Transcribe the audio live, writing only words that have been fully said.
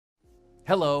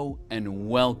Hello and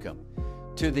welcome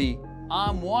to the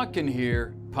I'm Walking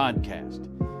Here podcast.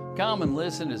 Come and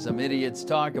listen to some idiots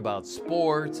talk about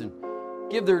sports and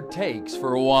give their takes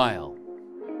for a while.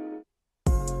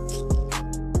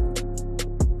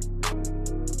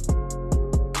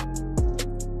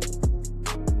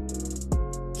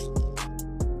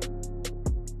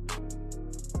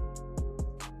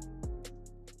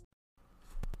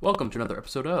 Welcome to another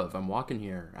episode of I'm Walking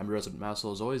Here. I'm your resident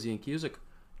mousehole, as always, Ian Cusick,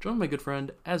 joined by my good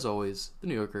friend, as always, the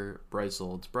New Yorker, Bryce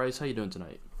Olds. Bryce, how you doing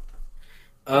tonight?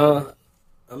 I'm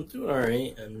doing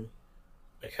alright, and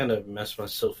I kind of messed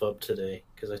myself up today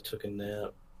because I took a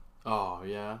nap. Oh,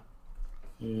 yeah?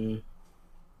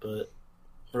 But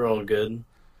we're all good.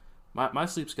 My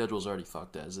sleep schedule's already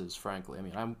fucked as is, frankly. I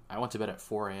mean, I went to bed at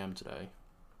 4 a.m. today.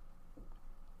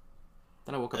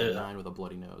 Then I woke up at 9 with a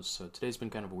bloody nose, so today's been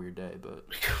kind of a weird day, but...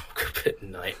 I woke up at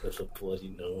 9 with a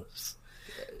bloody nose.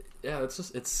 Yeah,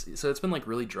 it's been like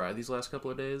really dry these last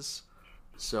couple of days.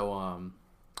 So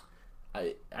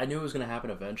I knew it was gonna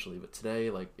happen eventually, but today,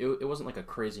 like, it wasn't like a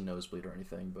crazy nosebleed or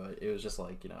anything, but it was just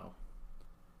like, it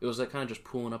was like kind of just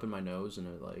pooling up in my nose, and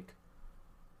it like,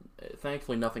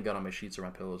 thankfully nothing got on my sheets or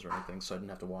my pillows or anything, so I didn't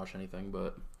have to wash anything.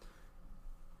 But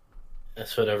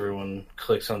that's what everyone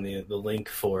clicks on the link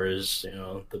for, is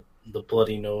the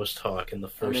bloody nose talk in the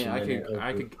first minute of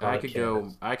the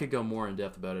podcast. I could go more in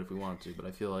depth about it if we wanted to, but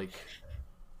I feel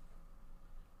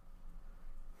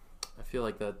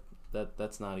like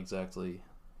that's not exactly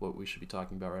what we should be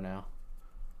talking about right now.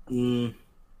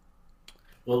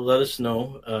 Well, let us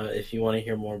know if you want to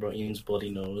hear more about Ian's bloody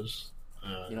nose.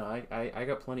 I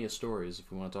got plenty of stories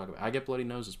if we want to talk about. I get bloody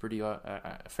noses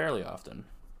fairly often.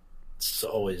 It's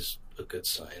always a good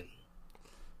sign.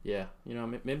 Yeah,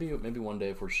 maybe one day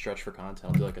if we're stretched for content,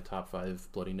 I'll do like a top 5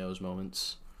 bloody nose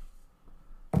moments.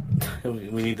 We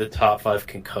need the top 5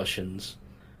 concussions.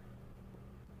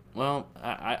 Well,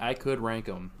 I could rank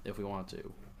them if we want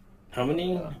to. How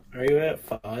many are you at?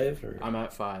 5? Or? I'm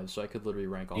at 5, so I could literally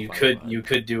rank all 5. You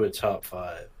could do a top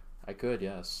 5. I could,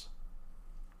 yes.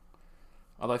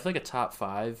 Although I feel like a top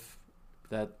 5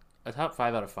 out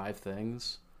of 5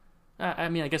 things. I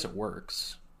mean, I guess it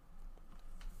works.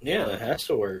 Yeah, it has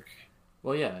to work.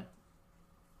 Well, yeah.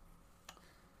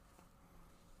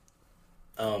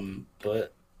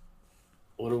 But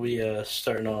what are we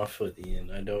starting off with, Ian?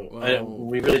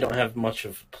 We really don't have much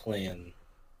of a plan.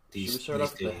 Should we start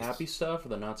off with the happy stuff or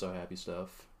the not so happy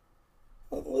stuff?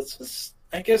 Well, let's just,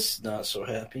 I guess, not so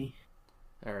happy.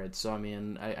 All right. So I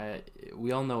mean,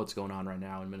 we all know what's going on right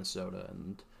now in Minnesota,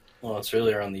 and well, it's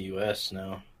really around the U.S.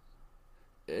 now.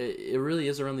 It really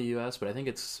is around the U.S., but I think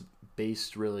it's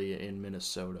based really in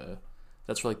Minnesota.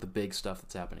 That's where like the big stuff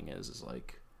that's happening is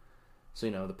like, so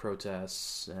the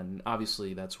protests, and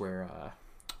obviously that's where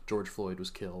George Floyd was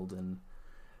killed and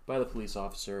by the police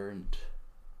officer, and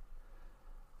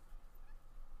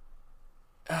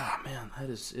man,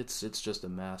 it's just a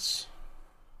mess.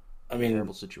 I mean,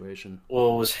 terrible situation.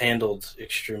 Well, it was handled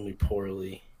extremely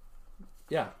poorly.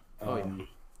 Yeah. Yeah.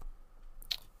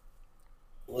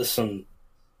 Listen,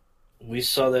 we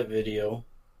saw that video.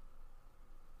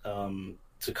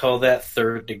 To call that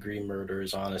third-degree murder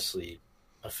is honestly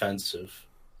offensive.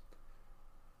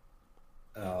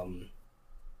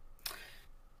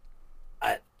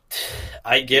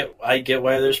 I get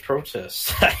why there's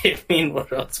protests. I mean,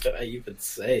 what else can I even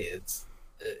say? It's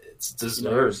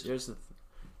deserved.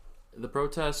 The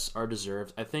protests are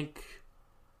deserved. I think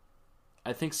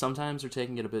sometimes they're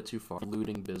taking it a bit too far.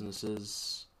 Looting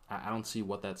businesses, I don't see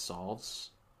what that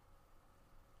solves,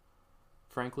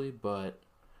 frankly, but...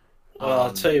 Well,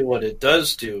 I'll tell you what it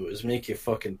does do is make you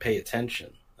fucking pay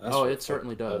attention. It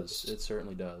certainly does. It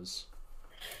certainly does.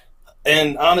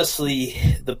 And honestly,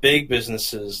 the big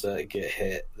businesses that get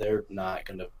hit, they're not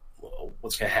going to...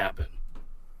 What's going to happen?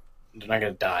 They're not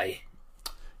going to die.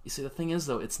 You see, the thing is,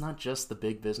 though, it's not just the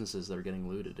big businesses that are getting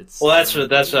looted. That's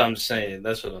what I'm saying.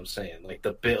 That's what I'm saying. Like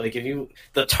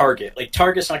the Target, like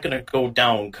Target's not going to go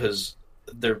down because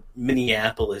their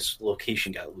Minneapolis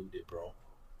location got looted, bro.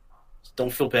 Don't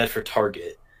feel bad for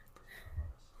Target.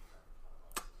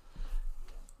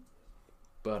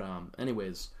 But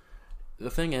anyways, the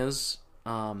thing is,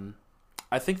 I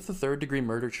think the third-degree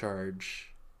murder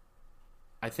charge,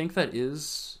 I think that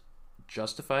is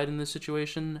justified in this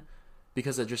situation,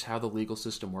 because of just how the legal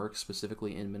system works,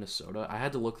 specifically in Minnesota. I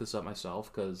had to look this up myself,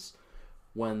 because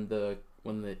when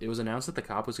it was announced that the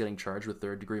cop was getting charged with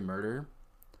third-degree murder,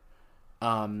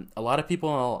 a lot of people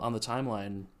on the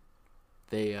timeline,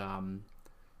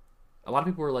 a lot of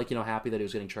people were like, happy that he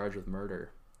was getting charged with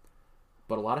murder.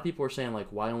 But a lot of people were saying, like,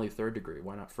 why only third degree?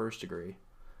 Why not first degree?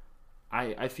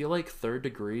 I feel like third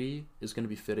degree is going to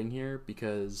be fitting here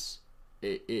because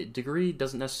degree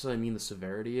doesn't necessarily mean the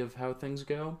severity of how things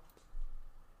go.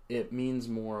 It means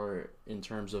more in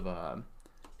terms of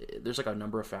there's like a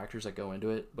number of factors that go into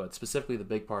it, but specifically the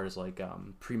big part is like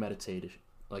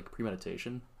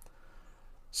premeditation.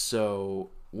 So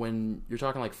when you're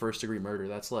talking like first degree murder,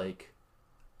 that's like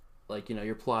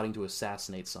you're plotting to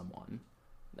assassinate someone.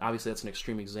 Obviously that's an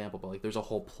extreme example, but like there's a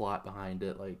whole plot behind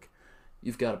it. Like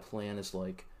you've got a plan as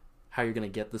like how you're gonna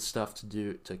get this stuff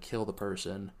to kill the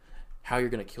person, how you're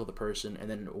gonna kill the person, and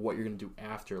then what you're gonna do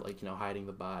after, like hiding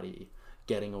the body,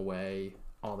 getting away,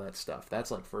 all that stuff.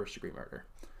 That's like first degree murder.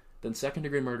 Then second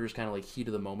degree murder is kind of like heat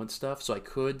of the moment stuff. So I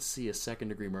could see a second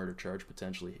degree murder charge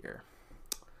potentially here.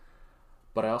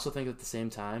 But I also think at the same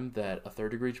time that a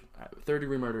third degree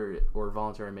murder or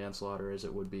voluntary manslaughter, as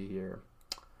it would be here,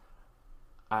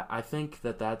 I think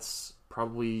that was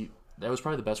probably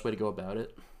the best way to go about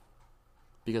it,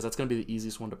 because that's going to be the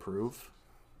easiest one to prove.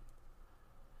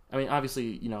 I mean,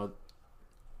 obviously,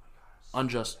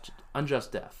 unjust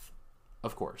death,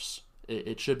 of course.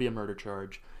 It should be a murder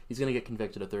charge. He's going to get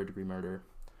convicted of third degree murder.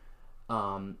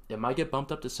 It might get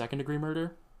bumped up to second degree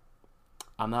murder.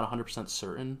 I'm not 100%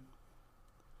 certain.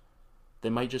 They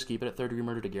might just keep it at third degree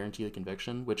murder to guarantee the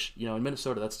conviction, which, in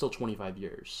Minnesota, that's still 25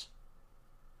 years.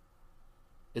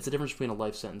 It's the difference between a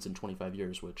life sentence and 25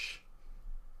 years, which,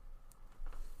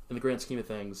 in the grand scheme of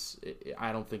things,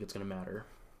 I don't think it's going to matter,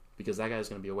 because that guy's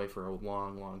going to be away for a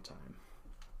long, long time.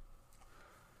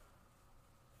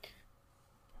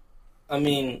 I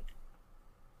mean,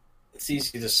 it's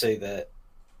easy to say that,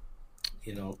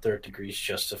 third degree is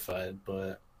justified,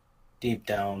 but deep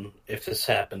down, if this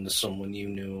happened to someone you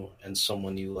knew and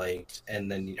someone you liked,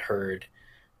 and then you heard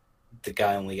the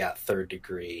guy only got third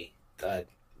degree, I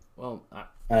know how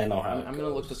I'm going to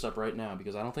look this up right now,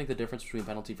 because I don't think the difference between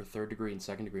penalty for third degree and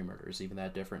second degree murder is even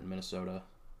that different in Minnesota.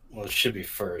 Well, it should be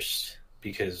first,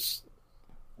 because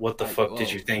what the fuck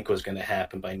did you think was going to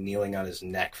happen by kneeling on his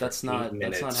neck for 8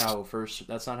 minutes? That's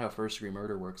not how first degree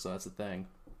murder works, though. That's the thing.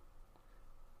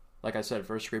 Like I said,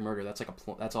 first degree murder, that's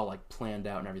all like planned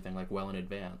out and everything, like well in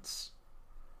advance.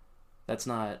 That's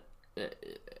not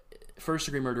first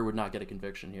degree murder would not get a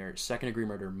conviction here. Second degree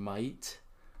murder might.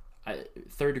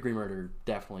 Third degree murder,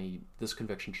 definitely, this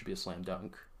conviction should be a slam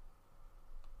dunk.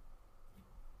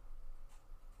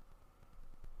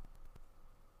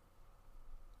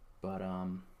 But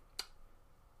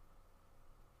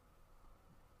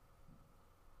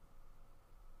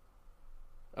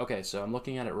okay, so I'm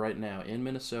looking at it right now. In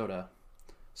Minnesota,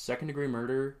 second degree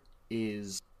murder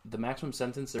is the maximum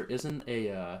sentence. There isn't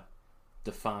a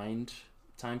defined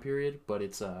time period, but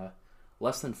it's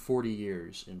less than 40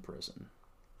 years in prison.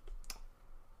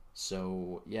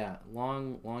 So yeah,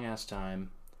 long ass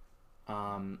time.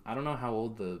 I don't know how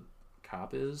old the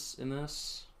cop is in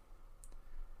this.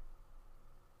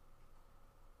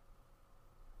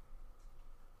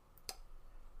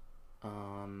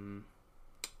 I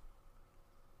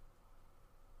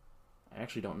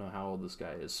actually don't know how old this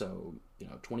guy is. So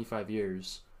 25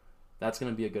 years. That's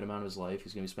going to be a good amount of his life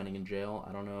he's going to be spending in jail.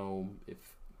 I don't know if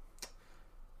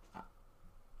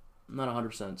I'm not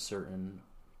 100% certain.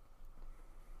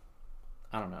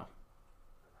 I don't know.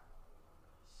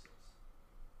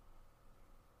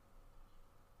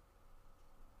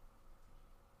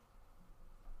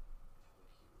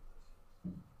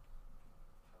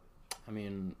 I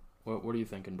mean, what are you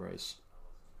thinking, Bryce?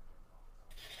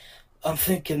 I'm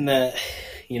thinking that,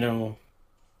 you want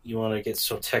to get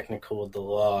so technical with the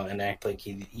law and act like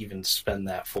you even spend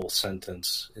that full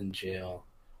sentence in jail.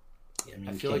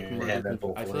 I feel like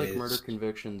murder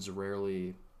convictions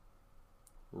rarely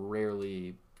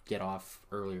get off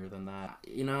earlier than that.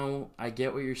 I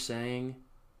get what you're saying.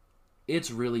 It's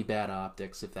really bad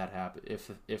optics if that happens.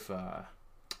 If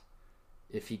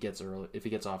he gets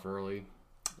off early,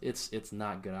 it's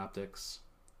not good optics.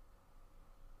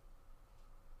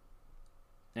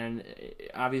 And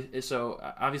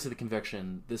obviously the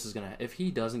conviction, this is gonna, if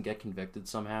he doesn't get convicted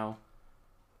somehow,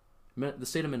 the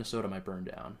state of Minnesota might burn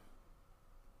down.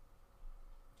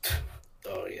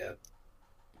 Oh yeah.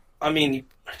 I mean,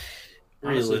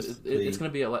 realistically, it's gonna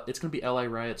be LA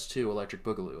riots too, Electric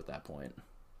Boogaloo at that point.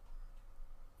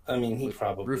 I mean,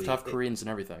 rooftop Koreans and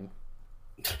everything.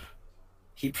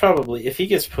 He probably, if he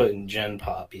gets put in Gen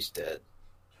Pop, he's dead.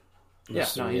 Yeah,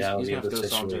 no, he's gonna have to go to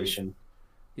solitary.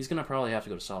 He's gonna probably have to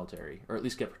go to solitary, or at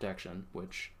least get protection,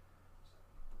 which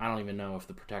I don't even know if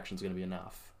the protection's gonna be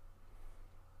enough.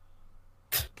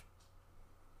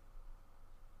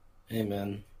 Hey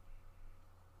man,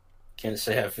 can't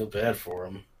say I feel bad for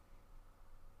him.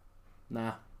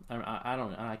 Nah, I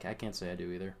don't. I can't say I do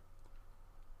either.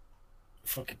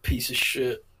 Fucking piece of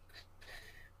shit.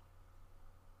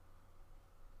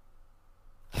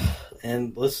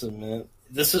 And listen, man,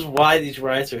 this is why these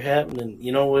riots are happening.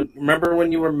 You know what? Remember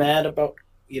when you were mad about,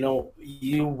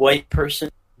 you white person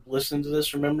listen to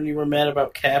this? Remember when you were mad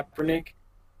about Kaepernick?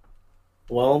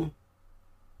 Well,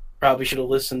 probably should have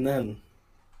listened then.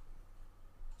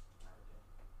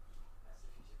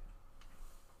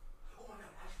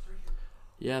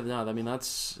 Yeah, no, I mean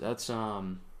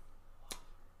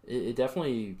it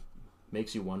definitely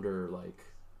makes you wonder, like,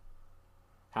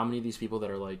 how many of these people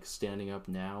that are like standing up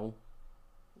now,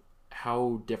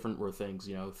 how different were things,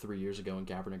 3 years ago when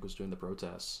Kaepernick was doing the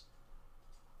protests.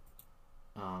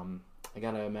 I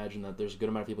gotta imagine that there's a good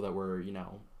amount of people that were,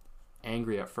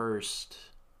 angry at first.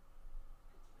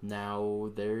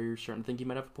 Now they're starting to think you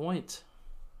might have a point.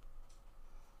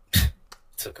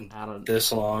 Took him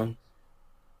this long.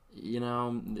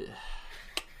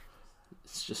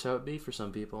 It's just how it be for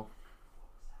some people.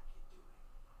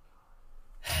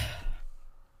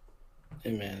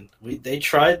 Hey man, they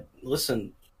tried.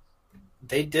 Listen,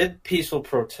 they did peaceful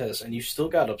protests, and you still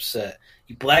got upset.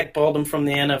 You blackballed them from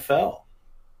the NFL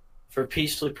for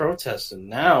peacefully protesting.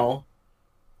 Now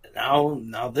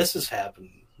this is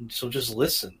happening. So just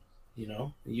listen.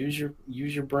 Use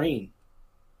your brain.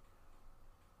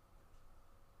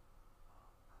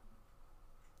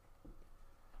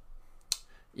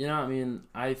 I mean,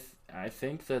 I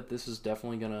think that this is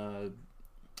definitely gonna.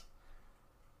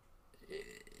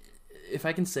 If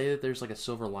I can say that there's like a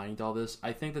silver lining to all this,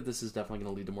 I think that this is definitely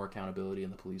going to lead to more accountability in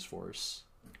the police force,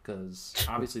 because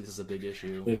obviously this is a big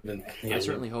issue. I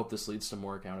certainly hope this leads to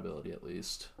more accountability, at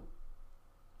least.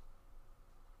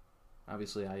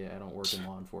 Obviously, I don't work in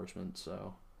law enforcement,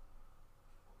 so.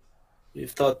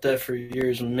 We've thought that for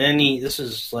years. This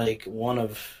is like one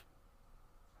of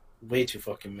way too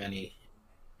fucking many.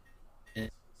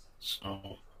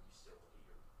 So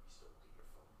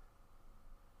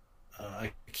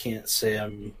I can't say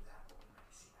I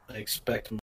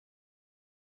expect.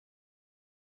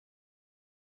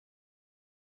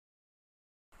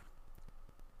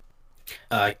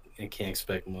 I can't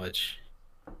expect much.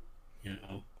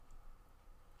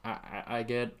 I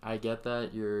get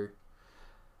that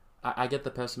I get the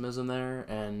pessimism there,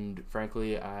 and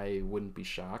frankly, I wouldn't be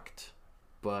shocked.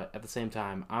 But at the same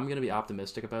time, I'm going to be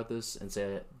optimistic about this and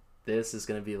say that this is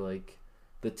going to be like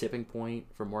the tipping point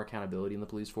for more accountability in the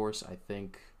police force. I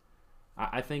think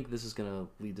this is going to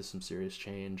lead to some serious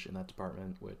change in that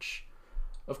department, which,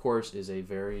 of course, is a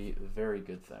very, very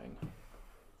good thing.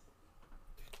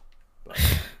 But,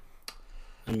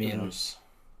 I mean,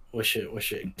 wish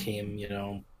it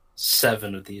came,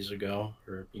 7 of these ago,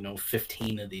 or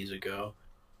 15 of these ago,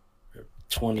 or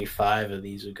 25 of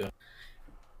these ago.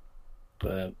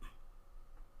 But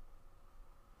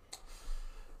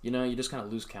you just kind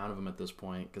of lose count of them at this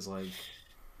point, because like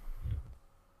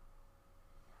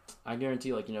I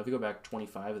guarantee, like, if you go back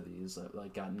 25 of these that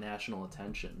like got national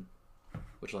attention,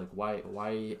 which like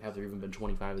why have there even been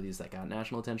 25 of these that got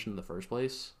national attention in the first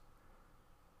place?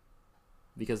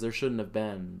 Because there shouldn't have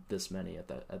been this many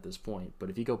at this point. But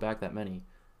if you go back that many,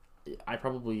 they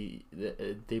probably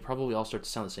all start to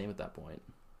sound the same at that point.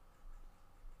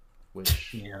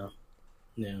 Which yeah.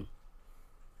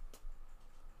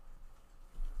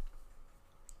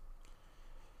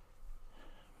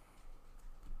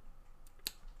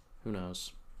 Who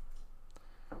knows?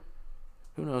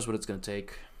 Who knows what it's going to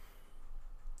take?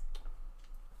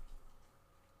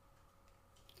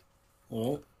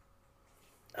 Well,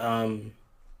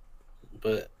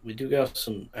 but we do got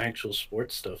some actual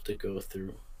sports stuff to go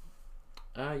through.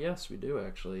 Yes, we do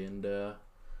actually, and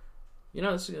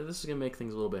this is gonna make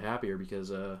things a little bit happier,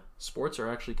 because sports are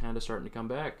actually kind of starting to come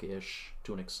back ish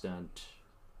to an extent,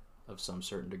 of some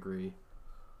certain degree.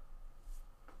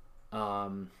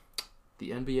 The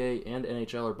NBA and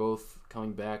NHL are both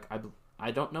coming back.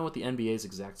 I don't know what the NBA is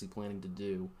exactly planning to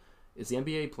do. Is the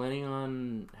NBA planning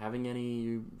on having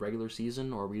any regular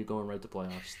season, or are we going right to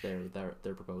playoffs?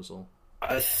 Their proposal.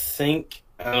 I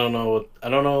don't know.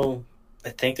 I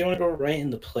think they want to go right in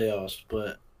the playoffs,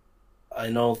 but I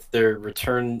know their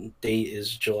return date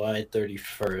is July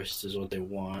 31st is what they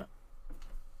want.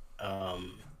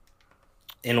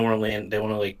 In Orlando, they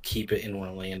want to keep it in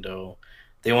Orlando.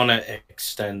 They want to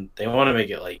extend. They want to make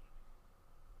it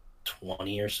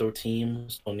 20 or so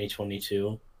teams.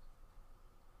 2022.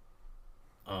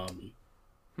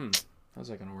 How's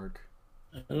that gonna work?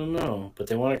 I don't know, but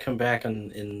they want to come back at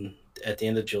the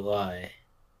end of July.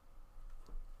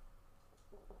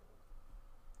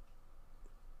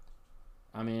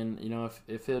 I mean,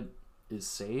 if it is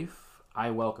safe, I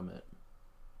welcome it.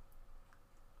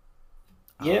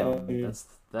 Yeah,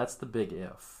 that's the big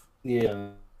if.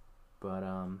 Yeah, But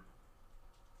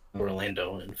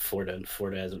Orlando and Florida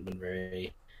hasn't been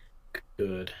very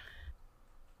good.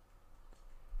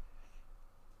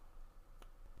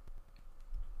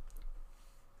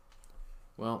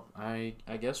 well, I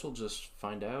guess we'll just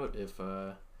find out if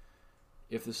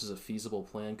this is a feasible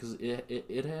plan because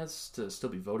it has to still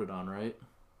be voted on, right?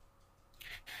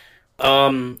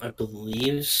 I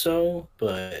believe so,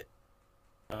 but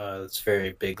it's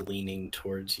very big leaning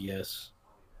towards yes.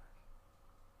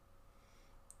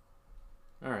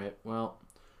 All right. Well,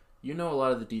 you know a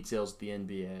lot of the details of the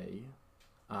NBA.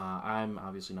 I'm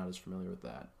obviously not as familiar with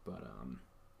that, but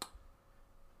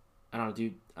I don't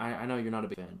know. I know you're not a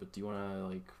big fan, but do you want to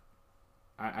like?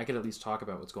 I could at least talk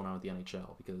about what's going on with the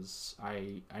NHL because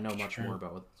I know much more Sure.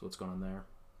 about what's going on there.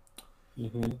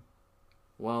 Hmm.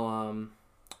 Well, all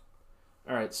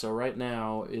right. So right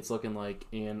now it's looking like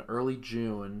in early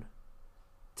June,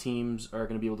 teams are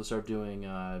going to be able to start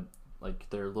doing like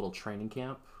their little training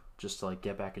camp just to like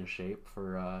get back in shape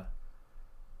for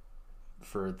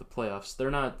the playoffs.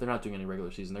 They're not doing any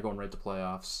regular season. They're going right to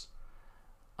playoffs.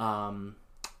 Um,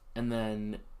 and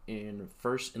then in the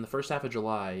first half of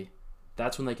July,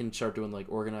 that's when they can start doing like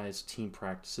organized team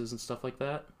practices and stuff like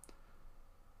that.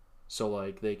 So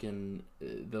like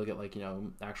they'll get like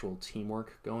actual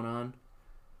teamwork going on.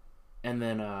 And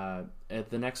then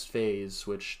at the next phase,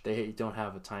 which they don't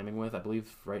have a timing with, I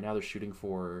believe right now they're shooting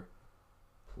for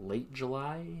late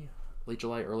July,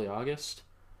 early August.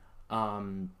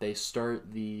 They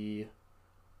start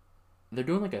they're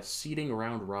doing like a seeding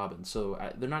round robin, so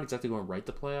they're not exactly going right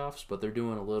to playoffs, but they're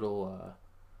doing a little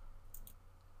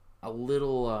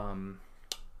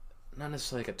not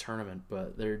necessarily like a tournament,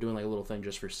 but they're doing like a little thing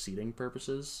just for seeding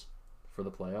purposes for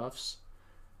the playoffs.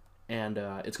 And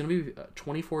it's going to be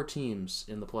 24 teams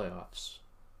in the playoffs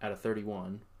out of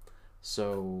 31,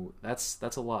 so that's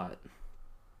a lot.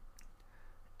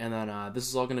 And then this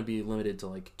is all going to be limited to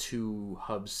like two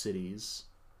hub cities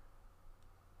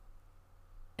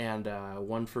and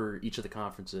one for each of the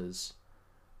conferences.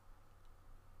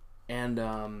 And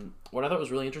what I thought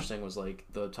was really interesting was like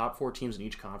the top four teams in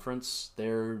each conference,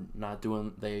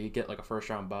 they get like a first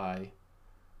round bye,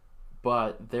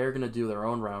 but they're going to do their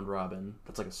own round robin.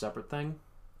 That's like a separate thing,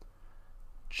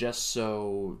 just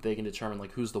so they can determine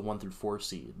like who's the 1 through 4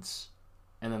 seeds.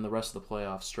 And then the rest of the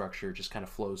playoff structure just kind of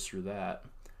flows through that.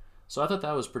 So I thought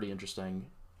that was pretty interesting.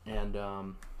 And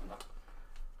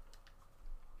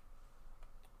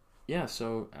yeah,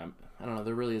 so I don't know.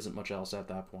 There really isn't much else at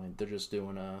that point. They're just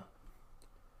doing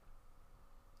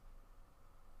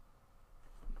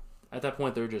at that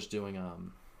point they're just doing a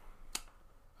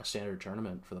standard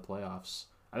tournament for the playoffs.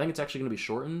 I think it's actually going to be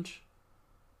shortened.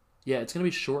 Yeah, it's going to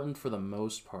be shortened for the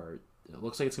most part. It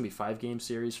looks like it's going to be 5 game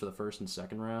series for the first and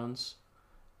second rounds,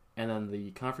 and then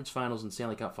the conference finals and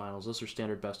Stanley Cup finals. Those are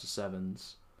standard best of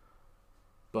sevens.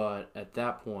 But at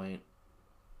that point,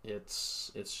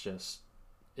 it's going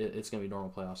to be normal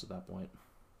playoffs at that point.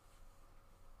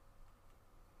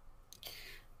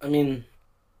 I mean,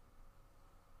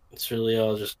 it's really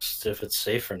all just if it's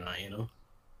safe or not, you know.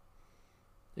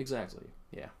 Exactly.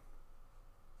 Yeah.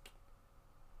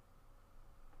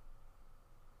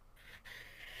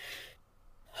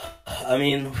 I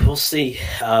mean, we'll see.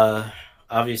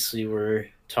 Obviously, we're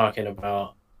talking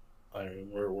about. I mean,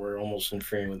 we're almost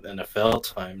interfering with NFL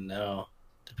time now,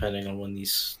 depending on when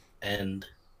these end.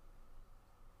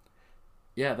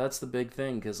 Yeah, that's the big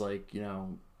thing because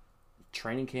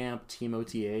training camp, team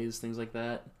OTAs, things like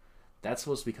that. That's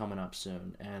supposed to be coming up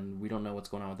soon, and we don't know what's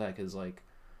going on with that because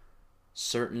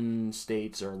certain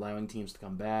states are allowing teams to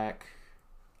come back.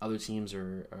 Other teams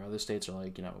or other states are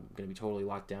going to be totally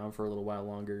locked down for a little while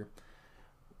longer.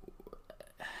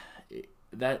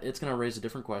 That it's going to raise a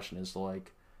different question as to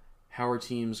how are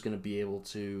teams going to be able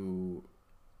to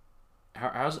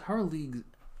how are leagues,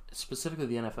 specifically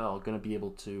the NFL, going to be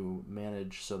able to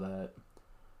manage so that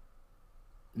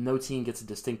no team gets a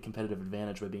distinct competitive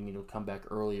advantage by being able to come back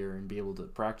earlier and be able to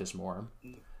practice more.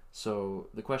 So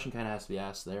the question kind of has to be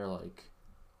asked there,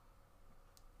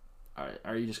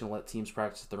 are you just going to let teams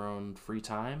practice at their own free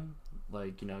time?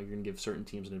 You're going to give certain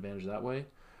teams an advantage that way?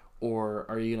 Or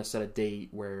are you going to set a date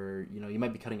where, you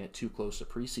might be cutting it too close to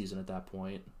preseason at that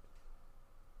point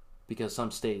because some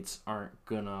states aren't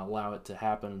going to allow it to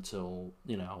happen until,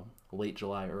 late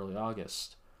July, early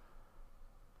August.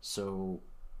 So,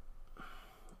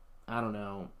 I don't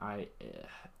know. I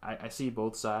see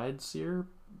both sides here,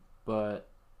 but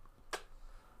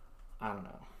I don't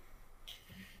know.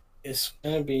 It's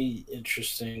gonna be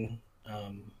interesting.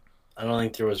 I don't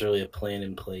think there was really a plan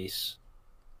in place.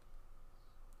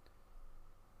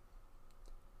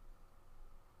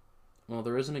 Well,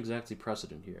 there isn't exactly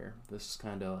precedent here. This is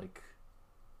kind of like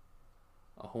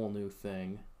a whole new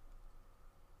thing.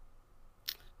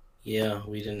 Yeah,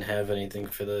 we didn't have anything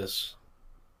for this.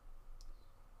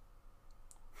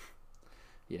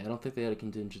 Yeah, I don't think they had a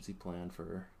contingency plan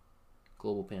for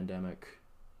global pandemic.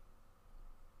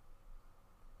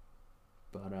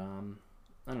 But I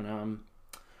don't know.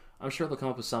 I'm sure they'll come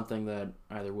up with something that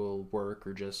either will work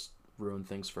or just ruin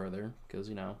things further,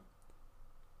 because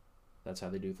that's how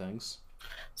they do things.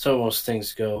 So most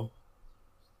things go.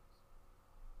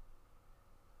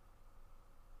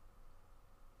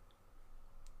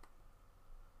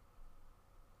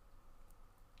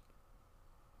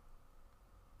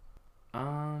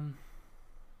 I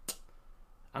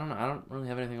don't know. I don't really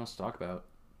have anything else to talk about.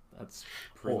 That's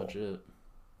pretty much it.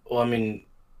 Well, I mean,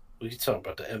 we could talk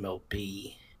about the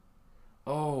MLB.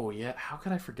 Oh, yeah. How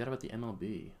could I forget about the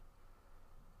MLB?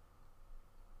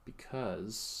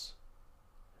 Because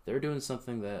they're doing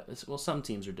something that, well, some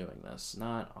teams are doing this.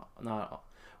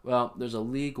 Well, there's a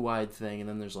league-wide thing, and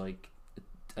then there's like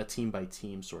a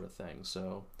team-by-team sort of thing.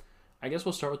 So I guess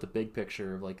we'll start with the big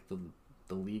picture of like the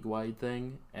league-wide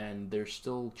thing, and they're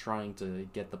still trying to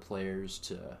get the players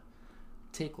to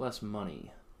take less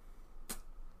money.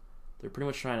 They're pretty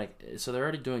much trying to, so they're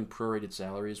already doing prorated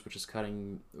salaries, which is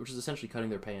essentially cutting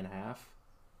their pay in half.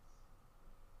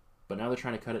 But now they're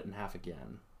trying to cut it in half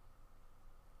again.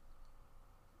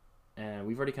 And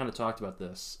we've already kind of talked about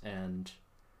this, and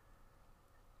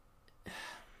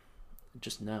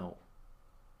just no.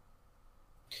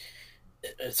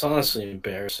 It's honestly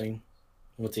embarrassing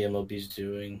what the MLB's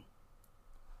doing.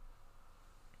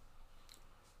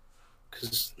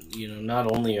 Because,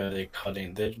 not only are they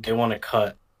cutting, they want to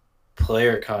cut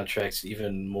player contracts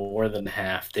even more than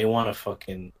half. They want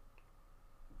to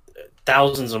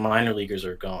thousands of minor leaguers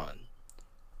are gone.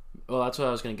 Well, that's what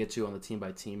I was going to get to on the team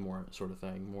by team sort of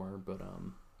thing, but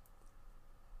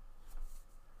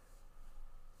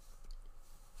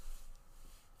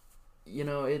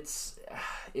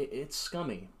it's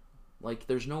scummy. Like,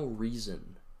 there's no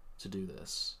reason to do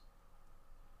this.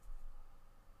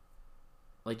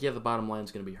 Like, yeah, the bottom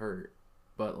line's going to be hurt,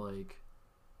 but like,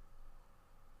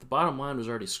 the bottom line was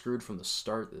already screwed from the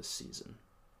start this season.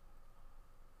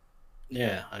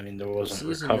 Yeah, I mean, there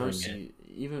wasn't recovering it.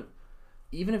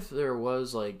 Even if there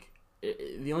was, like,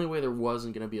 the only way there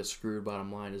wasn't going to be a screwed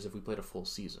bottom line is if we played a full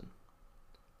season.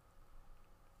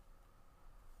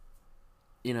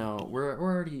 We're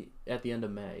already at the end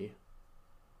of May.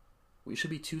 We should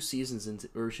be 2 months in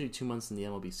the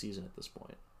MLB season at this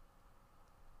point.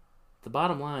 The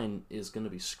bottom line is going to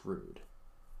be screwed.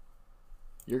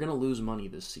 You're going to lose money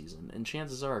this season, and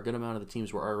chances are a good amount of the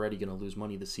teams were already going to lose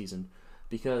money this season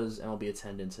because MLB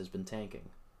attendance has been tanking.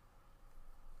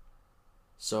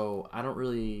 So I don't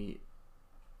really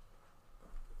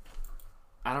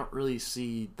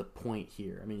see the point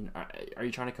here. I mean, are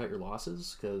you trying to cut your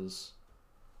losses? Because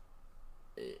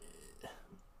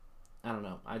I don't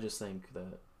know. I just think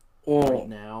that right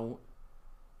now.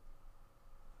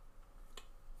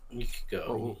 You could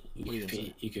go.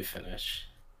 You could finish.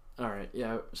 All right.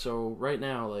 Yeah. So right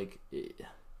now, like,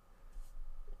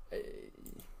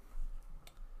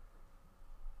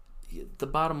 the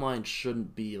bottom line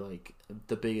shouldn't be like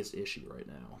the biggest issue right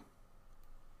now.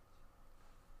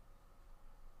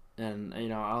 And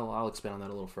I'll expand on that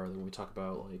a little further when we talk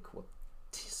about like what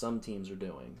some teams are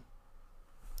doing.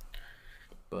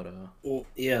 But well,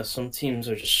 yeah, some teams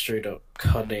are just straight up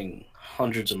cutting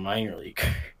hundreds of minor leaguers.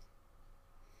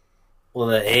 Well,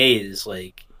 the A's,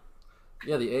 like...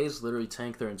 Yeah, the A's literally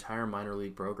tanked their entire minor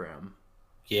league program.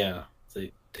 Yeah,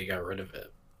 they got rid of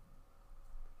it.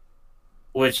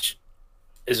 Which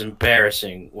is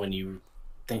embarrassing when you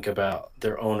think about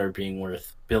their owner being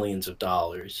worth billions of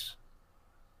dollars.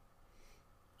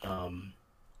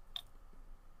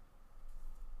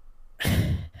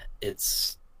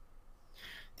 It's...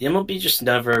 The MLB just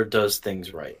never does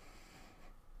things right.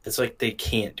 It's like they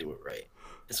can't do it right.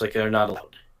 It's like they're not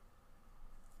allowed.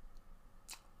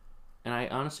 And I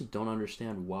honestly don't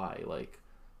understand why. Like,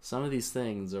 some of these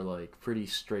things are like pretty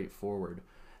straightforward.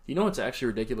 You know what's actually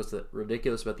ridiculous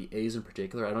about the A's in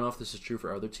particular? I don't know if this is true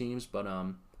for other teams, but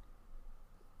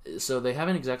so they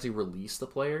haven't exactly released the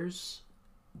players,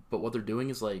 but what they're doing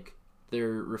is like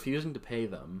they're refusing to pay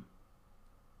them,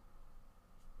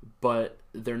 but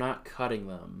they're not cutting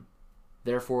them.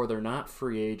 Therefore, they're not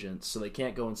free agents, so they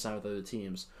can't go and sign with other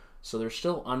teams. So they're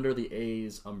still under the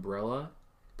A's umbrella,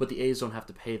 but the A's don't have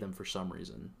to pay them for some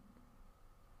reason.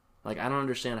 Like, I don't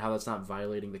understand how that's not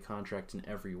violating the contract in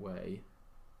every way.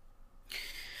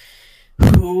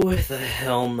 Who the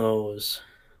hell knows?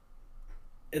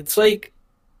 It's like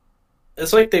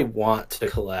it's like they want to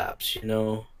collapse, you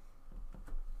know?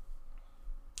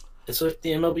 It's like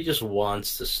the MLB just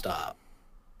wants to stop.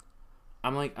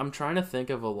 I'm trying to think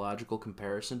of a logical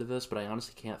comparison to this, but I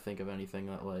honestly can't think of anything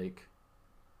that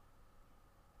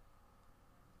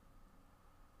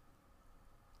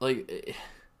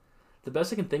the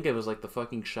best I can think of is like the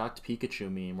fucking shocked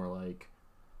Pikachu meme where like,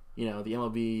 you know, the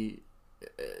MLB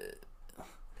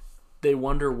they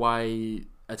wonder why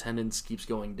attendance keeps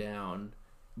going down,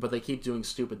 but they keep doing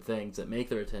stupid things that make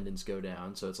their attendance go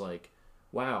down. So it's like,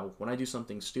 wow, when I do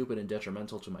something stupid and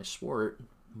detrimental to my sport,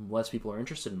 less people are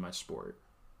interested in my sport.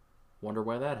 Wonder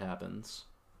why that happens.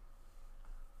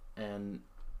 And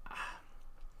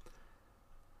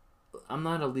I'm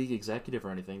not a league executive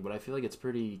or anything, but I feel like it's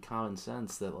pretty common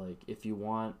sense that like if you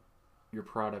want your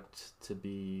product to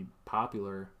be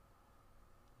popular,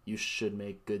 you should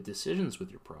make good decisions with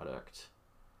your product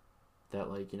that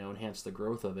like, you know, enhance the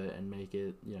growth of it and make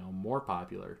it, you know, more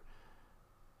popular.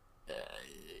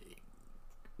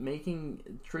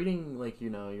 Treating like, you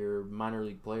know, your minor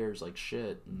league players like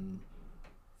shit and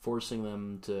forcing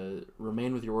them to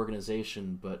remain with your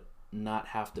organization but not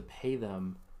have to pay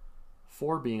them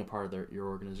for being a part of your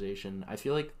organization. I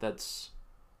feel like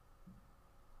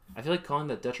calling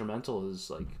that detrimental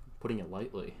is like putting it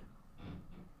lightly.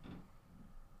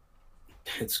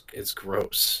 It's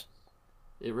gross.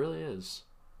 It really is.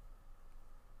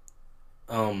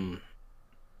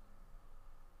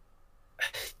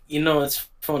 You know, it's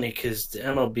funny because the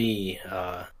MLB,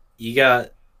 you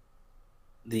got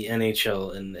the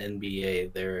NHL and the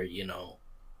NBA. They're, you know,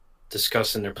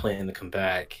 discussing their plan to come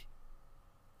back,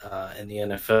 and the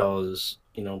NFL is,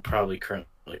 you know, probably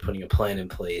currently putting a plan in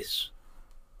place.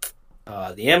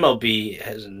 The MLB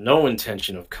has no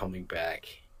intention of coming back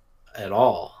at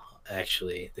all.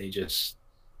 Actually, they just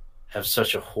have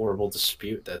such a horrible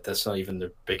dispute that's not even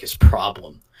their biggest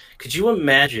problem. Could you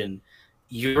imagine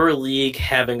your league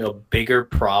having a bigger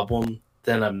problem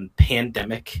than a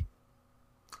pandemic?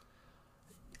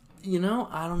 You know,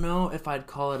 I don't know if I'd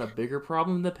call it a bigger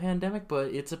problem than the pandemic,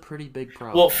 but it's a pretty big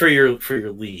problem. Well, for your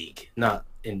league, not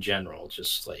in general,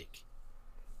 just like.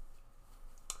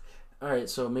 All right,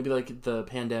 so maybe like the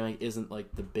pandemic isn't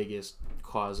like the biggest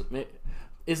cause,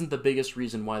 isn't the biggest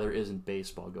reason why there isn't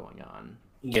baseball going on.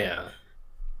 Yeah.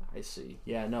 I see.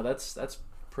 Yeah, no, that's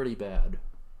pretty bad.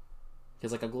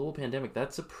 Because like a global pandemic,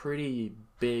 that's a pretty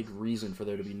big reason for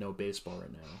there to be no baseball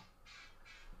right now.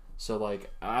 So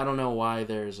like, I don't know why I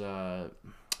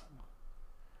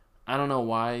don't know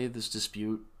why this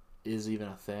dispute is even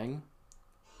a thing.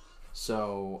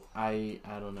 So I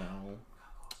don't know.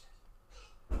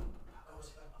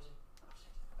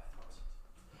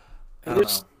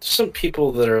 There's some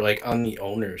people that are like on the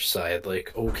owner's side,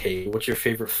 like, okay, what's your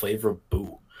favorite flavor of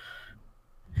Boo?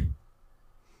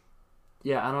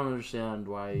 Yeah, I don't understand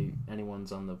why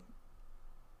anyone's on the.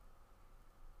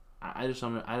 I just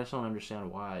don't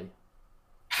understand why.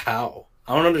 How?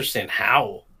 I don't understand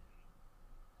how.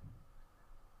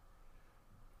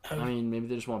 I mean, maybe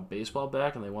they just want baseball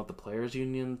back and they want the players'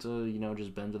 union to, you know,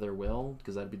 just bend to their will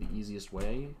because that'd be the easiest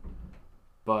way.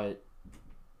 But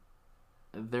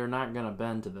they're not gonna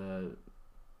bend to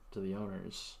the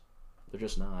owners. They're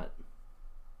just not.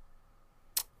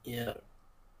 Yeah.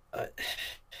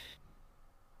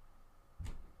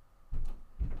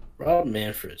 Rob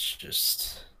Manfred's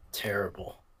just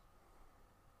terrible.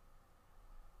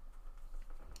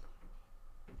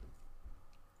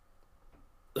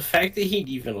 The fact that he'd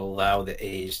even allow the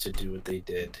A's to do what they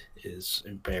did is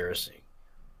embarrassing.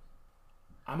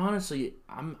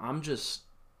 I'm just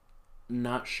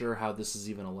not sure how this is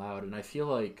even allowed, and I feel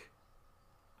like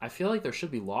there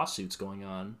should be lawsuits going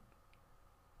on.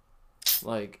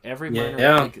 Like every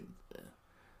minor like,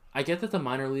 I get that the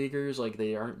minor leaguers like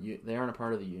they aren't a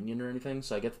part of the union or anything,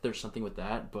 so I get that there's something with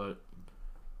that, but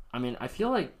I mean, I feel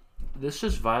like this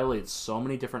just violates so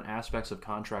many different aspects of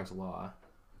contract law.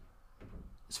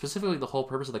 Specifically the whole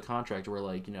purpose of the contract where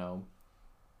like, you know,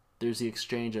 there's the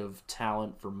exchange of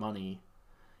talent for money.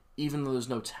 Even though there's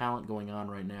no talent going on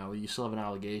right now, you still have an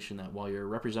allegation that while you're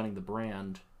representing the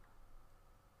brand,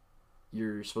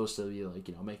 you're supposed to be like,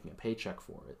 you know, making a paycheck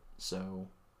for it. So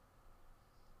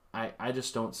I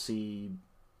just don't see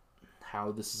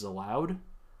how this is allowed.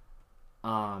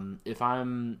 If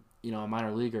I'm, you know, a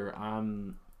minor leaguer,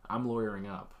 I'm lawyering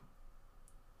up,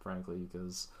 frankly,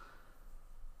 because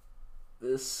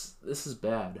this is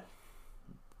bad.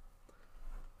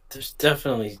 There's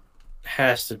definitely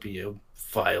has to be a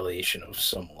violation of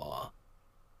some law.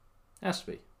 Has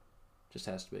to be. Just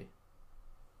has to be.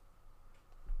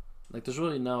 Like, there's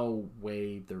really no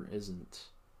way there isn't.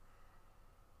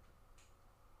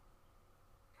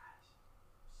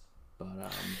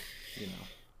 But you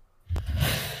know,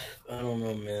 I don't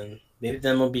know, man. Maybe the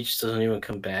MLB just doesn't even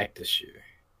come back this year.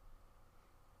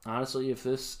 honestly, if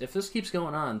this keeps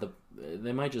going on,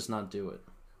 they might just not do it.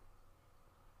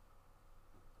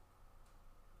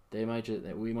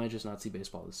 We might just not see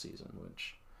baseball this season,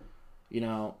 which, you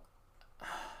know,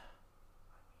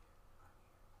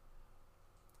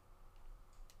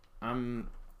 I'm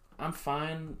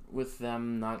fine with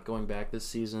them not going back this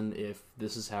season if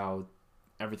this is how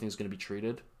everything's going to be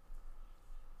treated.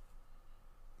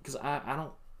 Because I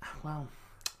don't, well,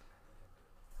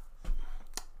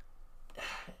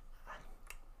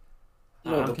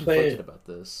 No, I'm the conflicted player. about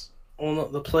this. Well, no,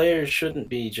 the players shouldn't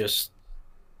be just,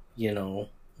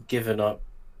 giving up.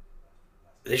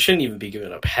 They shouldn't even be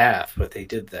giving up half, but they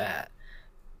did that.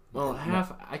 Well,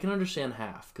 half I can understand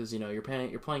half because you're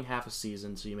playing half a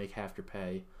season, so you make half your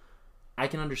pay. I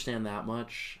can understand that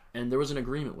much, and there was an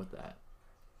agreement with that.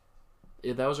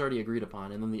 That was already agreed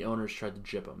upon, and then the owners tried to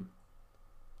jip them.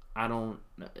 I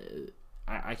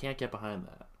can't get behind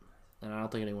that, and I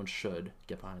don't think anyone should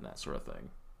get behind that sort of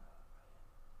thing.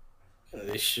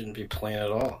 They shouldn't be playing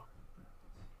at all.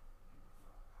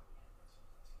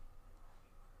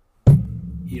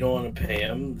 You don't want to pay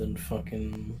them, then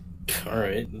fucking all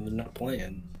right, then they're not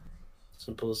playing.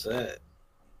 Simple as that.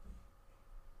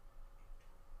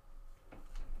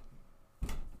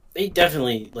 They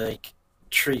definitely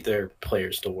treat their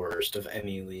players the worst of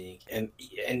any league. And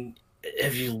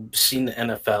have you seen the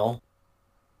NFL?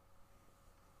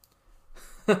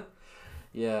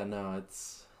 Yeah, no,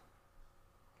 it's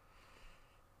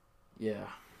yeah,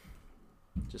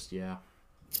 just yeah.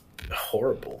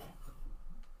 Horrible.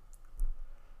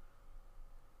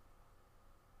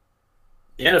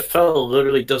 The NFL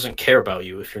literally doesn't care about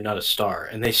you if you're not a star,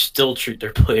 and they still treat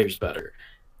their players better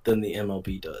than the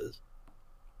MLB does.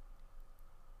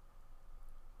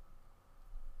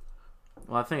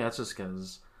 Well, I think that's just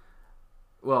because,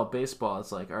 well, baseball,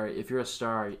 it's like, all right, if you're a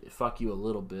star, fuck you a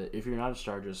little bit. If you're not a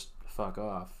star, just fuck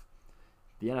off.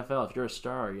 The NFL, if you're a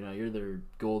star, you're their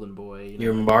golden boy.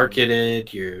 You're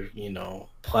marketed, you're,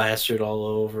 plastered all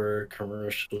over,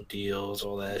 commercial deals,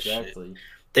 all that shit. Exactly.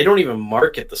 They don't even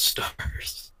market the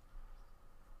stars.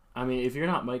 I mean, if you're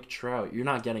not Mike Trout, you're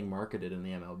not getting marketed in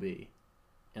the MLB.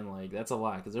 And, that's a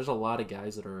lot, because there's a lot of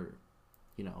guys that are,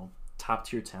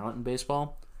 top-tier talent in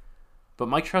baseball. But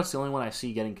Mike Trout's the only one I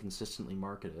see getting consistently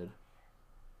marketed.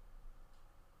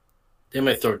 They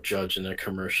might throw Judge in a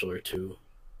commercial or two.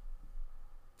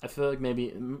 I feel like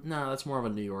maybe no, that's more of a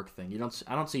New York thing.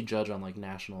 I don't see Judge on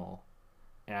national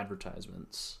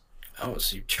advertisements. I don't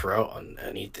see Trout on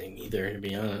anything either, to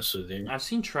be honest with you. I've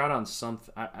seen Trout on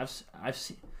something. I've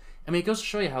seen. I mean, it goes to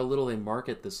show you how little they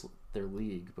market their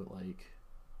league, but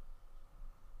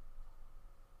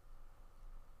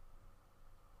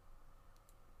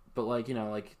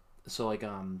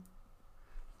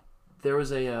there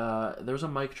was a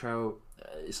Mike Trout.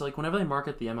 So whenever they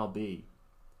market the MLB,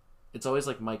 it's always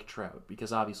Mike Trout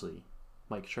because obviously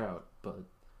Mike Trout, but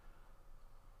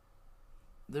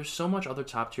there's so much other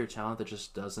top tier talent that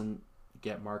just doesn't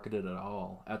get marketed at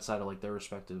all outside of their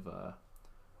respective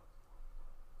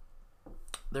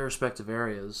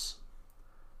areas.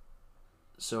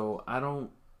 So I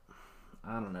don't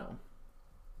know.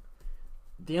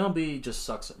 The MLB just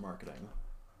sucks at marketing.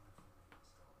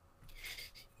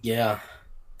 Yeah,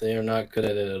 they are not good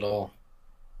at it at all.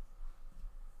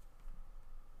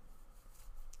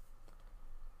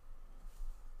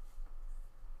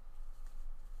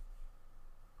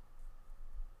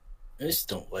 I just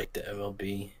don't like the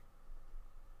MLB.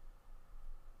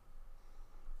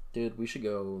 Dude, we should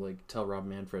go tell Rob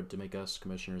Manfred to make us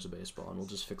commissioners of baseball, and we'll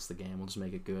just fix the game. We'll just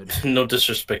make it good. No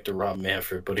disrespect to Rob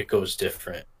Manfred, but it goes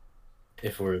different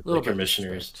if we're the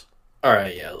commissioners. All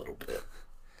right, yeah, a little bit.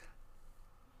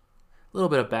 A little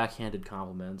bit of backhanded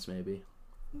compliments, maybe.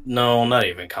 No, not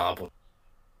even compliment.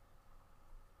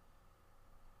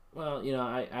 Well,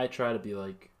 I try to be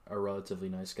a relatively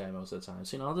nice guy most of the time.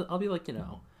 So I'll be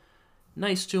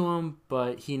nice to him,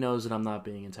 but he knows that I'm not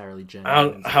being entirely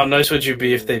genuine. How nice would you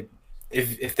be if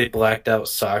they blacked out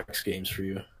Sox games for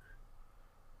you?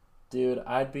 Dude,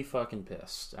 I'd be fucking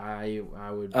pissed. I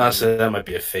would. Honestly, that might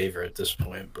be a favor at this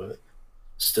point, but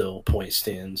still, point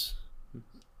stands.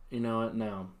 You know what?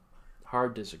 No,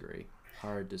 hard disagree.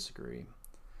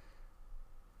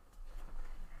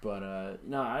 But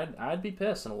no, I'd be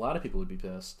pissed, and a lot of people would be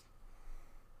pissed.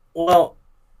 Well,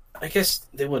 I guess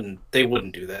they wouldn't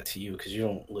do that to you because you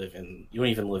don't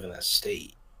even live in that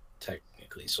state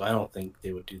technically. So I don't think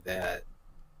they would do that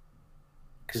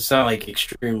because it's not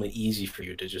extremely easy for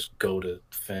you to just go to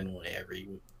Fenway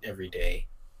every day.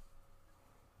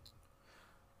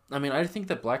 I mean, I think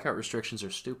that blackout restrictions are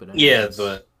stupid. Yeah, Anyways.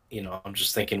 but I'm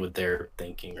just thinking with their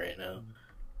thinking right now.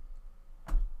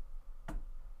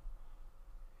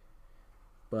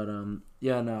 But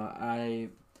yeah, no,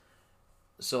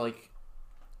 so like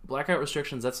blackout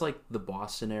restrictions. That's like the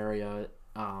Boston area.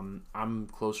 I'm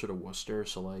closer to Worcester,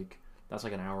 so like that's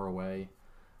like an hour away.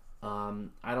 I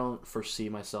don't foresee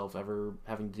myself ever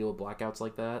having to deal with blackouts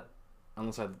like that,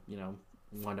 unless I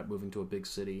wind up moving to a big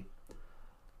city.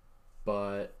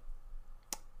 But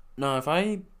no, if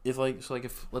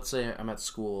let's say I'm at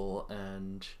school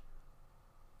and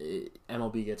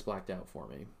MLB gets blacked out for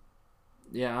me,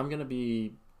 yeah, I'm gonna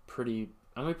be pretty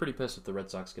pissed if the Red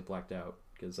Sox get blacked out,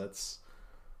 because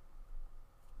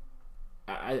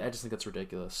I just think that's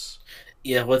ridiculous.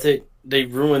 Yeah, what they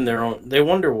ruin their own. They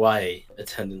wonder why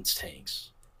attendance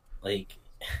tanks. Like,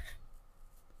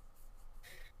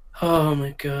 oh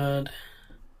my god.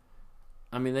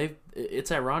 I mean, it's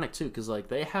ironic too, because like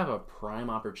they have a prime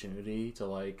opportunity to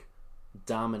like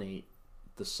dominate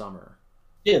the summer.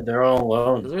 Yeah, they're all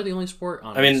alone. Because they're the only sport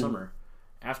on in the summer.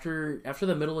 After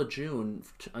the middle of June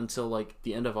until like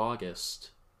the end of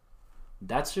August,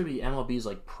 that should be MLB's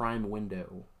like prime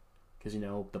window, because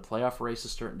the playoff race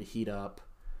is starting to heat up.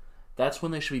 That's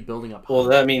when they should be building up.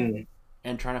 Well,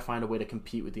 and trying to find a way to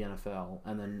compete with the NFL,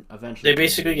 and then eventually they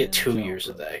basically get 2 NFL, years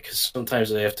of that, because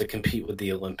sometimes they have to compete with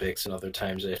the Olympics, and other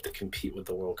times they have to compete with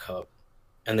the World Cup,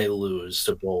 and they lose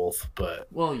to both. But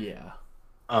well, yeah,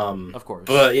 of course.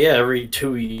 But yeah, every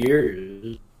 2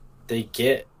 years they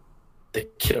get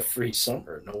a free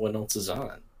summer. No one else is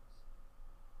on.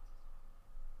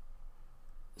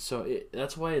 So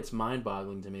that's why it's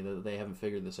mind-boggling to me that they haven't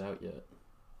figured this out yet.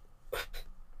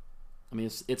 I mean,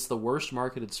 it's the worst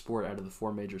marketed sport out of the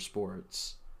 4 major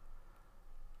sports.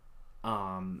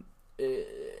 And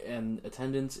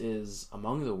attendance is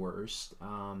among the worst.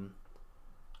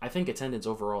 I think attendance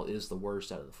overall is the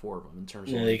worst out of the 4 of them in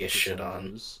terms of they get shit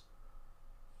on.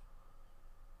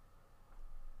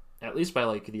 At least by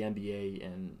like the NBA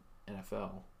and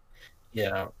NFL.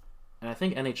 Yeah. And I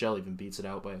think NHL even beats it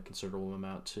out by a considerable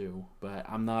amount too, but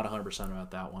I'm not 100%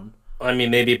 about that one. I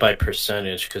mean, maybe by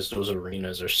percentage, because those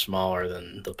arenas are smaller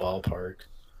than the ballpark.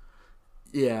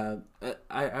 Yeah,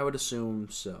 I would assume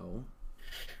so.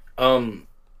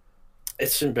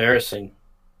 It's embarrassing.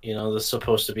 This is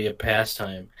supposed to be a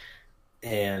pastime,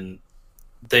 and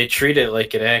they treat it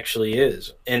like it actually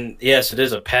is. And yes, it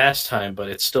is a pastime, but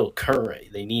it's still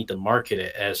current. They need to market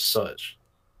it as such.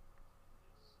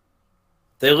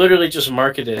 They literally just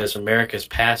market it as America's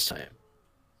pastime.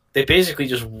 They basically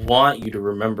just want you to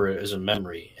remember it as a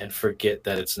memory and forget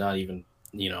that it's not even,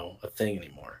 a thing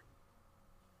anymore.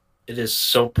 It is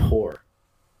so poor.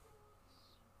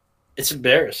 It's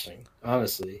embarrassing,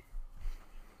 honestly.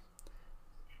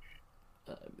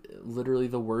 Literally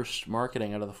the worst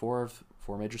marketing out of the 4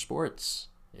 major sports.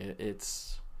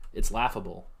 It's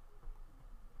laughable.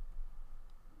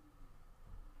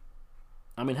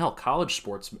 I mean, hell, college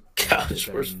sports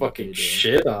fucking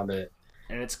shit on it.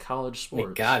 And it's college sports.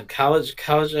 My God, college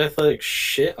athletics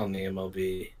shit on the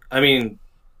MLB. I mean,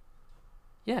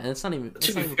 yeah, and it's not even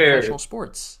fair, professional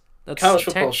sports. College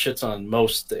football shits on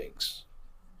most things.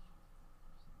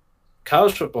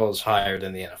 College football is higher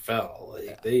than the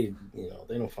NFL. They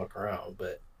don't fuck around,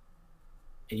 but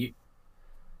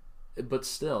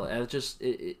still,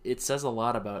 it says a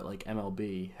lot about like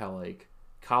MLB, how like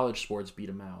college sports beat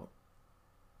them out.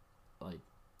 Like,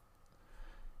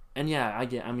 and yeah,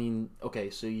 I mean, okay,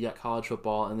 so you got college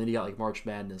football, and then you got like March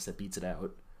Madness that beats it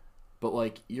out. But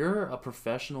like, you're the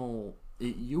professional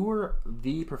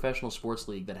sports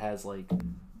league that has like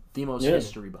the most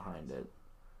history behind it.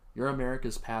 You're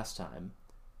America's pastime,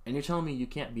 and you're telling me you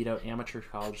can't beat out amateur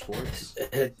college sports?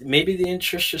 Maybe the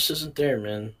interest just isn't there,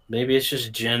 man. Maybe it's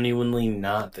just genuinely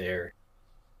not there.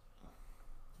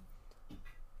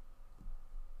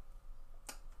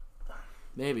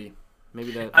 Maybe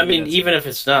that. I mean, even if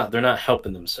it's not, they're not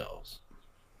helping themselves.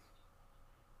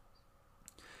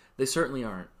 They certainly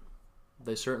aren't.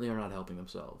 They certainly are not helping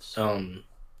themselves.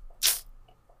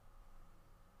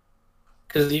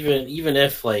 Because even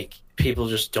if like people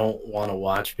just don't want to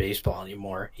watch baseball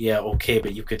anymore, yeah, okay,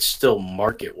 but you could still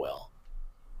market well,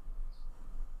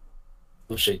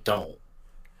 which they don't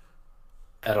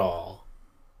at all.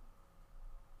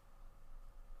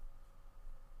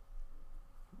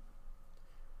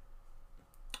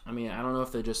 I mean, I don't know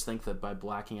if they just think that by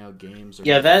blacking out games, or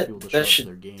that show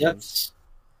their games.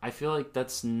 I feel like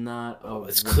that's not. Oh,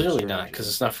 it's clearly not, because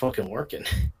it's not fucking working.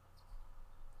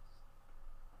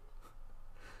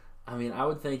 I mean, I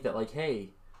would think that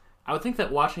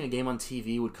watching a game on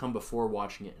TV would come before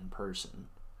watching it in person.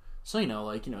 So,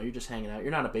 you're just hanging out.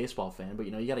 You're not a baseball fan, but,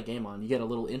 you got a game on. You get a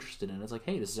little interested in it. It's like,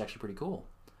 hey, this is actually pretty cool.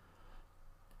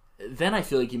 Then I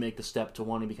feel like you make the step to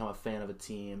wanting to become a fan of a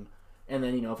team. And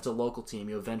then, if it's a local team,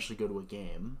 you eventually go to a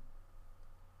game.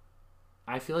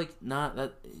 I feel like not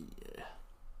that...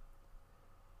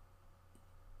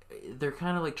 They're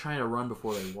kind of like trying to run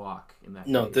before they walk in that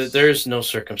No, case. there's no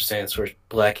circumstance where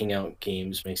blacking out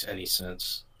games makes any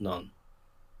sense. None.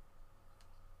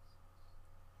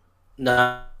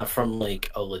 Not from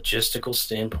like a logistical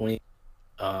standpoint.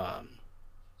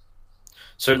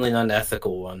 Certainly not an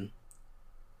ethical one.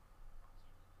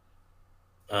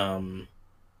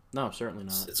 No, certainly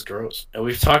not. It's gross. And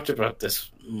we've talked about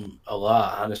this a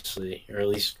lot, honestly, or at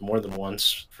least more than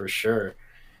once for sure.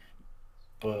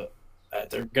 But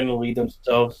they're going to lead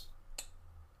themselves.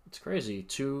 It's crazy.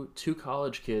 Two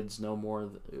college kids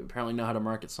apparently know how to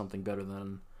market something better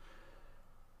than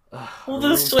Well, a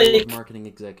that's room full like of marketing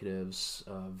executives.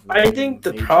 I think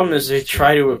the problem is they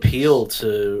try to appeal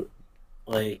to,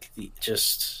 like,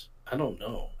 I don't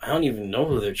know. I don't even know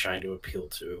who they're trying to appeal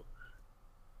to.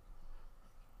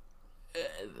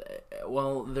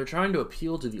 Well, they're trying to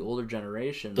appeal to the older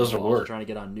generation. Doesn't while also work. trying to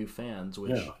get on new fans,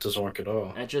 which Yeah, it doesn't work at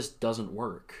all. that just doesn't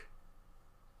work.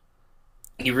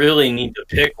 You really need to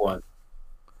pick one.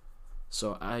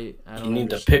 So I don't. You need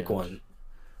to understand. pick one.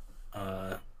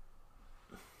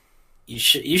 You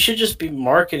should just be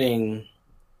marketing.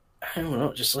 I don't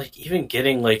know, just like even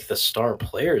getting like the star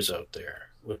players out there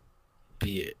would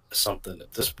be something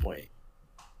at this point.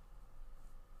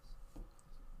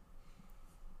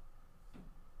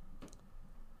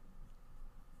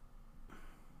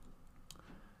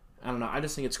 I don't know. I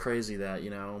just think it's crazy that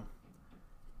you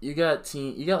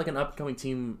got like an upcoming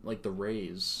team like the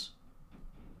Rays,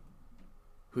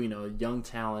 who young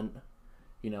talent,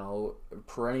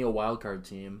 perennial wildcard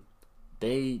team.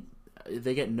 They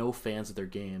get no fans at their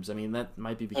games. I mean, that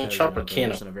might be because they're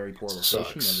just in a very poor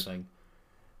location and everything.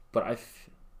 But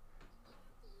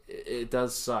it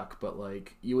does suck. But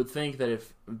like, you would think that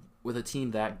if with a team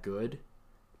that good,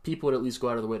 people would at least go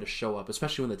out of their way to show up,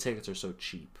 especially when the tickets are so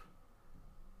cheap.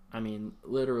 I mean,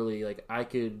 literally, like, I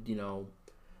could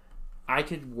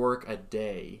work a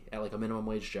day at, like, a minimum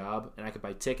wage job, and I could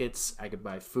buy tickets, I could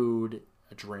buy food,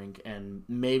 a drink, and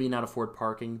maybe not afford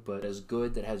parking, but as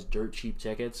good that has dirt cheap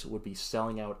tickets would be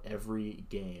selling out every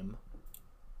game.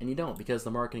 And you don't, because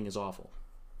the marketing is awful.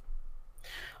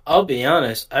 I'll be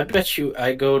honest. I bet you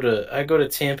I go to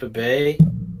Tampa Bay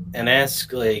and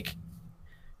ask like.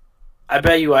 I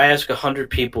bet you I ask 100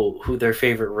 people who their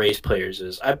favorite Rays players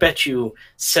is. I bet you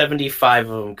 75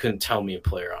 of them couldn't tell me a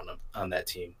player on that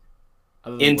team.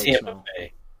 In Tampa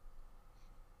Bay.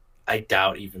 I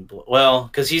doubt even... Well,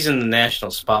 because he's in the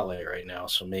national spotlight right now,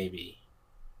 so maybe.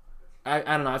 I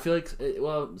don't know. I feel like...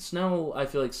 Snell... I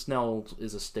feel like Snell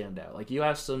is a standout. Like, you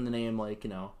ask them to name, like,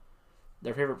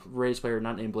 their favorite Rays player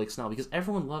not named Blake Snell, because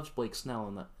everyone loves Blake Snell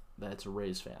and that's a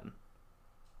Rays fan.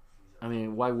 I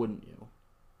mean, why wouldn't you?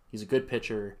 He's a good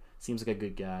pitcher, seems like a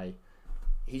good guy.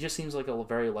 He just seems like a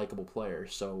very likable player,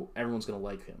 so everyone's going to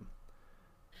like him.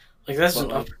 Like, that's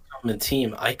an up-and-coming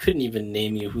team. I couldn't even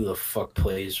name you who the fuck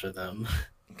plays for them.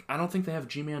 I don't think they have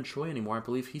Ji-Man Choi anymore. I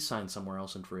believe he signed somewhere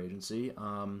else in free agency.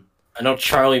 I know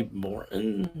Charlie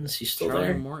Morton. Is he still there?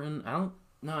 Charlie Morton? I don't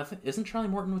know. I think isn't Charlie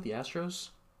Morton with the Astros?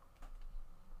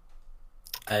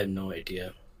 I have no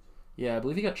idea. Yeah, I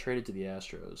believe he got traded to the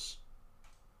Astros.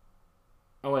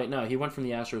 Oh, wait, no. He went from the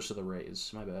Astros to the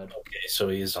Rays. My bad. Okay, so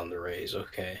he is on the Rays.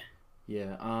 Okay.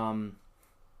 Yeah,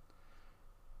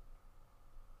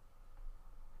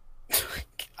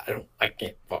 I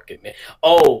can't fucking...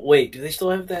 Oh, wait. Do they still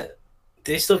have that?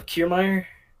 Do they still have Kiermaier?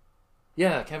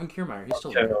 Yeah, Kevin Kiermaier. He's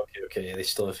still there. Okay. They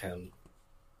still have him.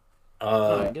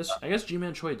 I guess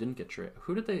Ji-Man Choi didn't get traded.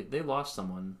 Who did they lost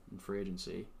someone in free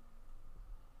agency?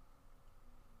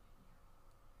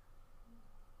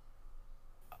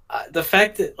 The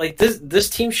fact that like this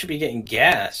team should be getting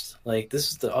gassed. Like, this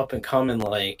is the up and coming,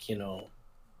 like, I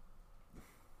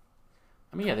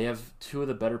mean, yeah, they have two of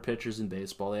the better pitchers in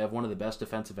baseball. They have one of the best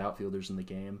defensive outfielders in the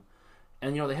game.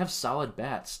 And, they have solid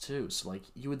bats, too. So, like,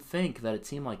 you would think that a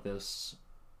team like this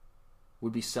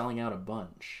would be selling out a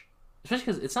bunch. Especially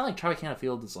because it's not like Tropicana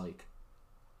Field is, like,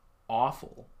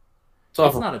 awful. It's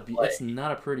not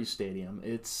a pretty stadium.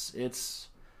 It's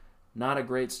not a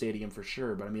great stadium for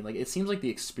sure. But, I mean, like, it seems like the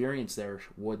experience there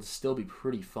would still be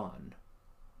pretty fun.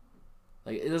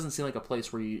 Like, it doesn't seem like a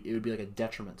place where it would be, like, a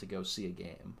detriment to go see a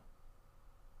game.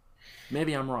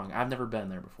 Maybe I'm wrong. I've never been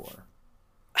there before.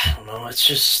 I don't know.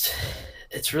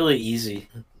 It's really easy.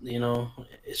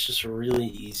 It's just really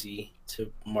easy to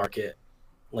market.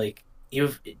 Like,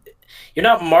 you're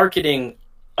not marketing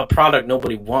a product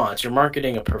nobody wants. You're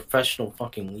marketing a professional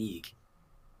fucking league.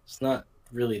 It's not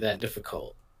really that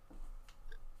difficult.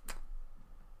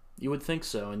 You would think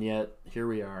so, and yet here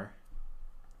we are.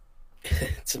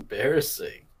 It's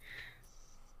embarrassing.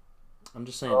 I'm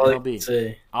just saying, All I MLB. can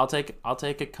say. I'll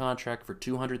take a contract for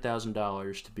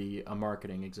 $200,000 to be a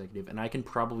marketing executive, and I can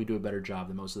probably do a better job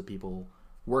than most of the people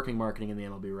working marketing in the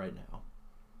MLB right now.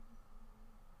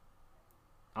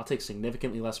 I'll take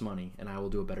significantly less money, and I will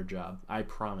do a better job. I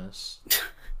promise.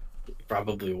 You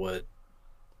probably would.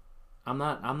 I'm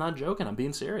not joking. I'm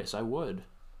being serious. I would.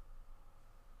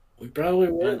 We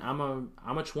probably would. And I'm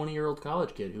a 20-year-old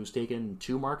college kid who's taken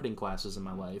 2 marketing classes in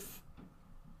my life.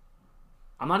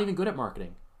 I'm not even good at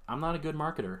marketing. I'm not a good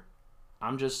marketer.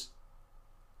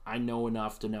 I know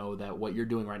enough to know that what you're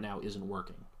doing right now isn't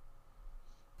working.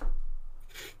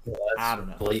 Well, I don't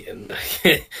know. Blatant.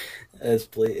 That's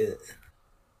blatant.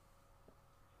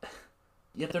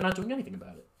 Yet they're not doing anything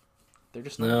about it. They're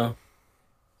just not. No.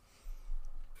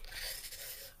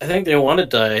 I think they want to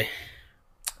die.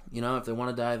 You know, if they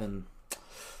want to die, then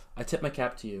I tip my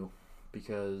cap to you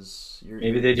because you're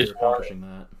just accomplishing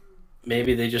that.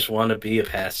 Maybe they just want to be a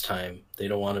pastime. They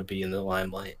don't want to be in the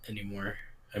limelight anymore.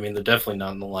 I mean, they're definitely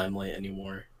not in the limelight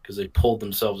anymore because they pulled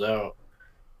themselves out.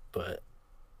 But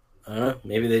I don't know.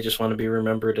 Maybe they just want to be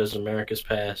remembered as America's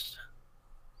past.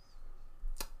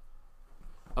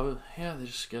 Yeah, they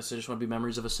just want to be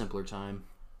memories of a simpler time.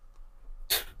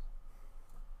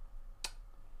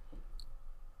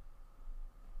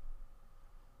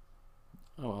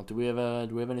 Oh well, do we have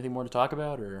anything more to talk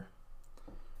about, or?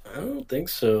 I don't think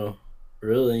so.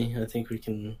 Really, I think we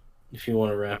can. If you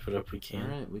want to wrap it up, we can. All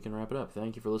right, we can wrap it up.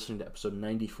 Thank you for listening to episode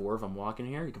 94 of I'm Walking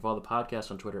Here. You can follow the podcast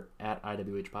on Twitter at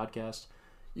IWH Podcast.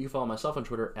 You can follow myself on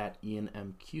Twitter at Ian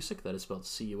M. Cusick. That is spelled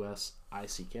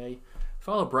C-U-S-I-C-K.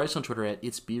 Follow Bryce on Twitter at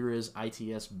ItsBriz,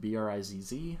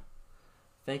 ITSBRIZZ.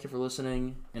 Thank you for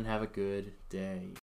listening, and have a good day.